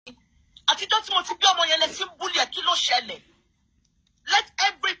àtijọ́ tí mo ti bí ọmọ yẹn lẹ sí bully ẹ̀ kí ló ṣẹlẹ̀.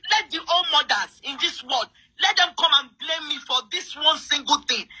 Let the old mothers in this world, let them come and blame me for this one single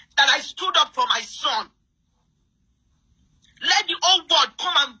thing that I stood up for my son. Let the old world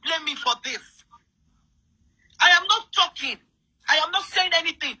come and blame me for this. I am not talking. I am not saying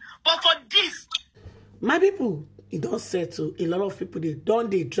anything. But for this, my people, it don't settle. A lot of people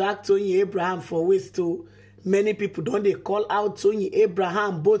they drag Toyin Abraham for waste too. Many people they call out Toyin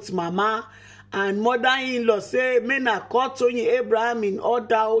Abraham, both mama and mother-in-law say, men are call Toyin Abraham in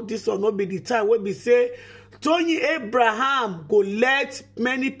order. Oh, this will not be the time where we say Toyin Abraham go let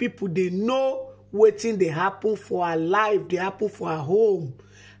many people they know waiting they happen for our life, they happen for our home.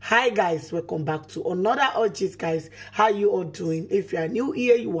 Hi guys, welcome back to another urges. Guys, how you all doing? If you are new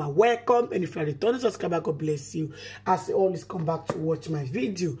here, you are welcome, and if you are returning subscriber, God bless you. As you always come back to watch my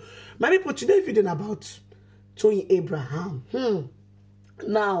video. My people, today video about Toyin Abraham.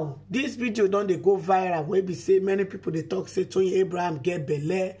 Now this video don't they go viral where we say many people they talk say Toyin Abraham get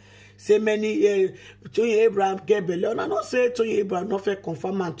belle, say many Toyin Abraham get belle. And I don't say Toyin Abraham not fair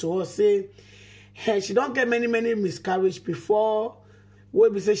confirm to us say she don't get many miscarriage before. Where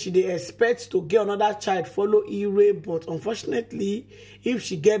we say she they expect to get another child follow Ire, but unfortunately, if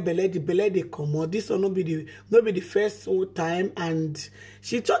she get belle, the belle they come out. This will not be the first time, and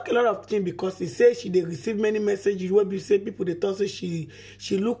she talk a lot of things because he say she they receive many messages where we say people they thought say she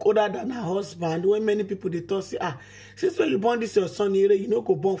look older than her husband. When many people they thought say since when you born this your son Ire, you know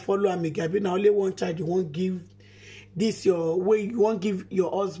go born follow and make now only one child you won't give this your way you won't give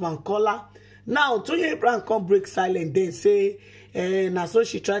your husband color. Now Toyin Abraham come break silent then say. And so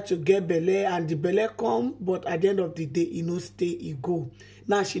she tried to get belle and the belle come, but at the end of the day, you know, stay, you go.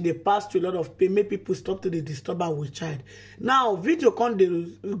 Now she they pass to a lot of pain, make people stop to the disturb her with child. Now video come they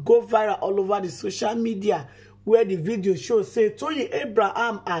go viral all over the social media where the video shows say Toyin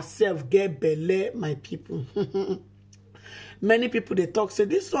Abraham herself get belle, my people. Many people they talk say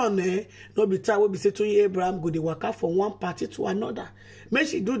this one no be time wey be say Toyin Abraham go dey waka from one party to another. May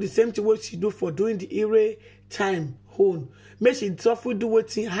she do the same thing what she do for doing the Ire time home. May she suffer do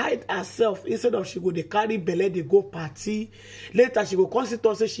wetin hide herself instead of she go dey carry belle dey go party. Later she go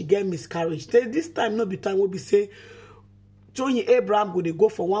consider say she get miscarriage. This time no be time wey be say Toyin Abraham go dey go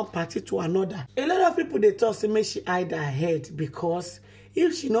from one party to another. A lot of people they talk say make she hide her head because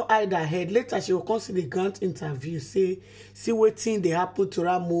if she no hide her head, later she will come see the grant interview, say, see wetin they happen to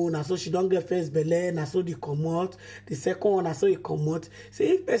Ramon, and so she don't get first belle, and so they come out. The second one, and so it come out.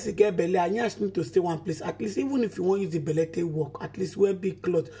 Say if person get belle, and you need to stay one place, at least even if you want use the belle to work, at least wear big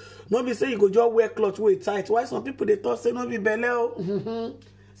clothes. No be say you go just wear clothes way tight. Why some people they talk say no be belle?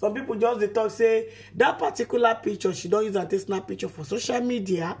 Some people just they talk say that particular picture she don't use and take snap picture for social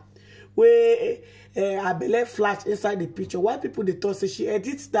media. Where her belle flash inside the picture. Why people they thought say she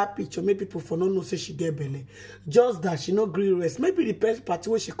edits that picture, maybe people for no know say she get belle. Just that she no gree rest. Maybe the person party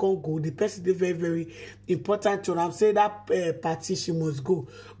where she can't go, the person is very important to her. Say that party she must go.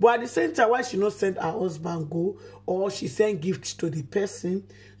 But at the same time, why she not send her husband go, or she send gifts to the person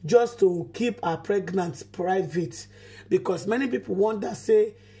just to keep her pregnant private? Because many people wonder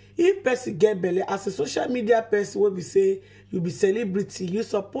say if person get belle as a social media person will be say you be celebrity, you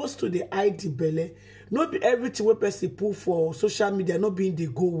supposed to the hide the belle. Not be everything where person put for social media not being the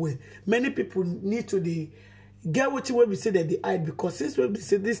go way. Many people need to get what you will be say that they hide, because since we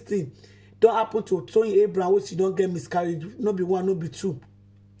say this thing don't happen to Toyin Abraham, which you don't get miscarriage, not be one, not be two.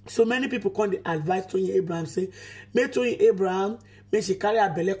 So many people come to advise Toyin Abraham say, make Toyin Abraham make she carry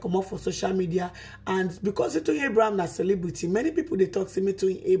her belle come up for social media. And because Toyin Abraham na celebrity, many people they talk say make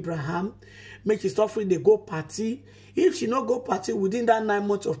Toyin Abraham make she stop free they go party. If she not go party within that 9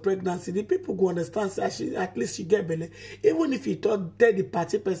 months of pregnancy, the people go understand say she, at least she get belle. Even if you thought tell the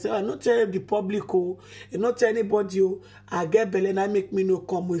party person, I not tell the public you not tell anybody I get belle and I make me no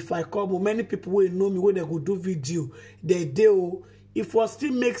come. If I come, many people will know me where they go do video. They do. If what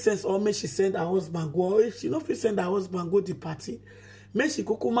still makes sense, or may she send her husband go, or if she not fit send her husband go the party, may she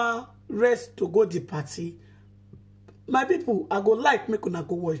kukuma rest to go the party. My people, I go like make una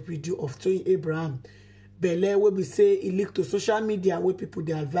go watch video of Toyin Abraham belle where we say it leaked to social media where people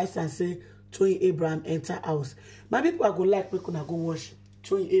they advise and say Toyin Abraham enter house. My people, I go like make una go watch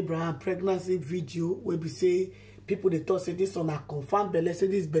Toyin Abraham pregnancy video where we say people they thought say this on a confirmed belle, say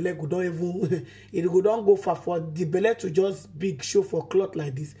this belle go don't even it go don't go far for the belle to just big show for cloth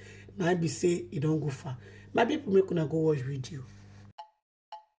like this. Now be say it don't go far. My people, make una go watch video.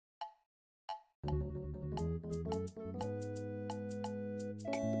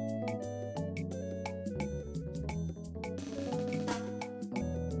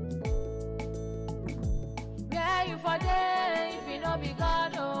 Where you for day, if you no be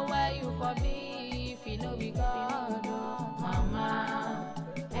God, oh, where you for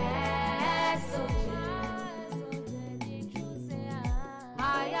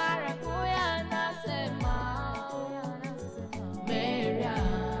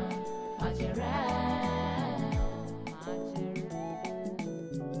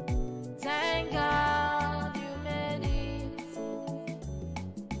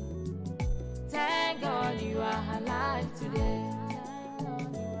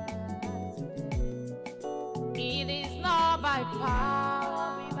It is not by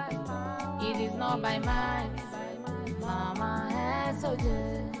power, it is not by might. Mama has so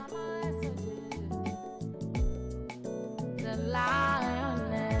good. The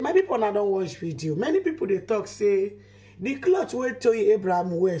lion. My people now don't watch video. Many people they talk say the cloth wey Toyin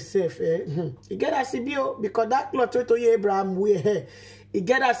Abraham wear sef e get as e be because that cloth wey Toyin Abraham wear e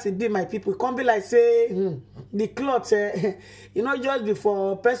get as e be, my people. Come be like say the cloth you know, just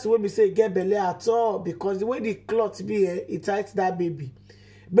before person wey be say get belle at all, because the way the cloth be it tight that baby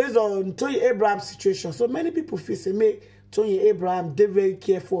based on Toyin Abraham situation. So many people feel say make Toyin Abraham dey very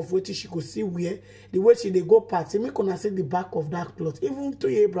careful of what she could see wear, the way she dey go party. Make una see the back of that cloth. Even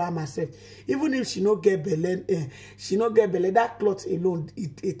Toyin Abraham herself, even if she no get belle, that cloth alone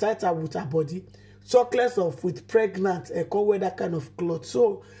it tight her with her body. Talkless of with pregnant can't wear that kind of cloth.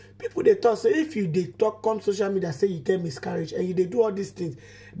 So people they talk say if you dey talk come social media say you get miscarriage and you dey do all these things,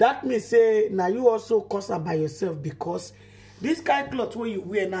 that means say now you also cause am by yourself, because this kind of cloth where you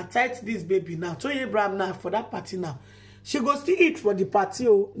wear now tight this baby now. Toyin Abraham now for that party now, she go still eat for the party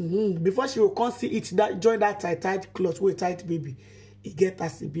before she will come see it that join that tight cloth with tight baby. It get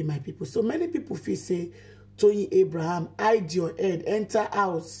as it be, my people. So many people feel say Toyin Abraham hide your head, enter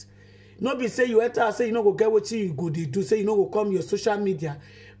house. No be say you enter house say you no go get what you go dey do, say you no go come your social media,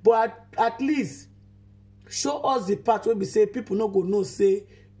 but at least show us the part where we say people no go know say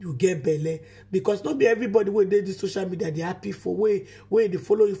you get belle, because not be everybody wey dey this social media they happy for way they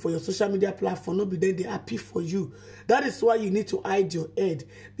follow you for your social media platform. No be then they happy for you. That is why you need to hide your head,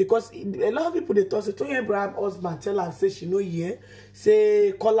 because a lot of people they talk say Toyin Abraham husband tell her say she no hear,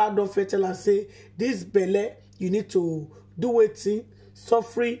 say Kola don fit tell her say this belle you need to do wetin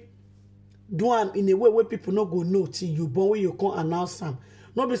suffering, do am in a way where people no go know till you born, when you can't announce them.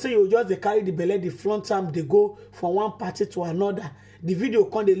 No be say you just they carry the belle, the front arm, they go from one party to another. The video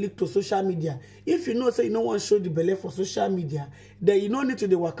can they leak to social media. If you know say you no want to show the belle for social media, then you no need to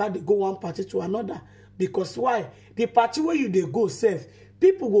the work out, they go one party to another. Because why? The party where you they go safe,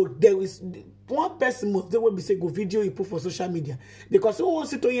 people go there is one person must they will be say go video you put for social media. Because who wants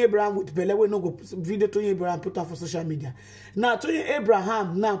to see Toyin Abraham with belle, we no go video Toyin Abraham put out for social media. Now Toyin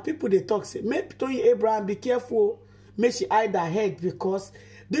Abraham, now people they talk say make Toyin Abraham be careful, make she hide her head, because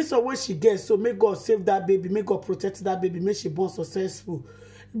this is what she gets. So may God save that baby, may God protect that baby, may she born successful.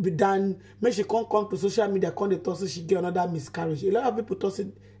 Then may she come to social media, come they talk so she get another miscarriage. A lot of people talk say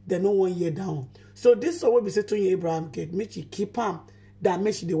they no 1 year down. So this is what we say Toyin Abraham get, make she keep him, that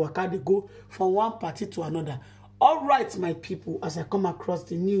make she they work out, they go from one party to another. All right, my people, as I come across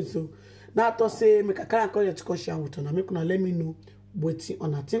the news, so now to say make I can't call you to share with you. Make una let me know waiting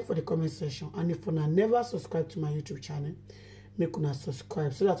on a thing for the comment section. And if una never subscribe to my YouTube channel, make una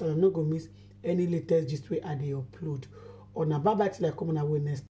subscribe so that I no go miss any latest gist way I dey upload. On a bye bye till I come on our way next.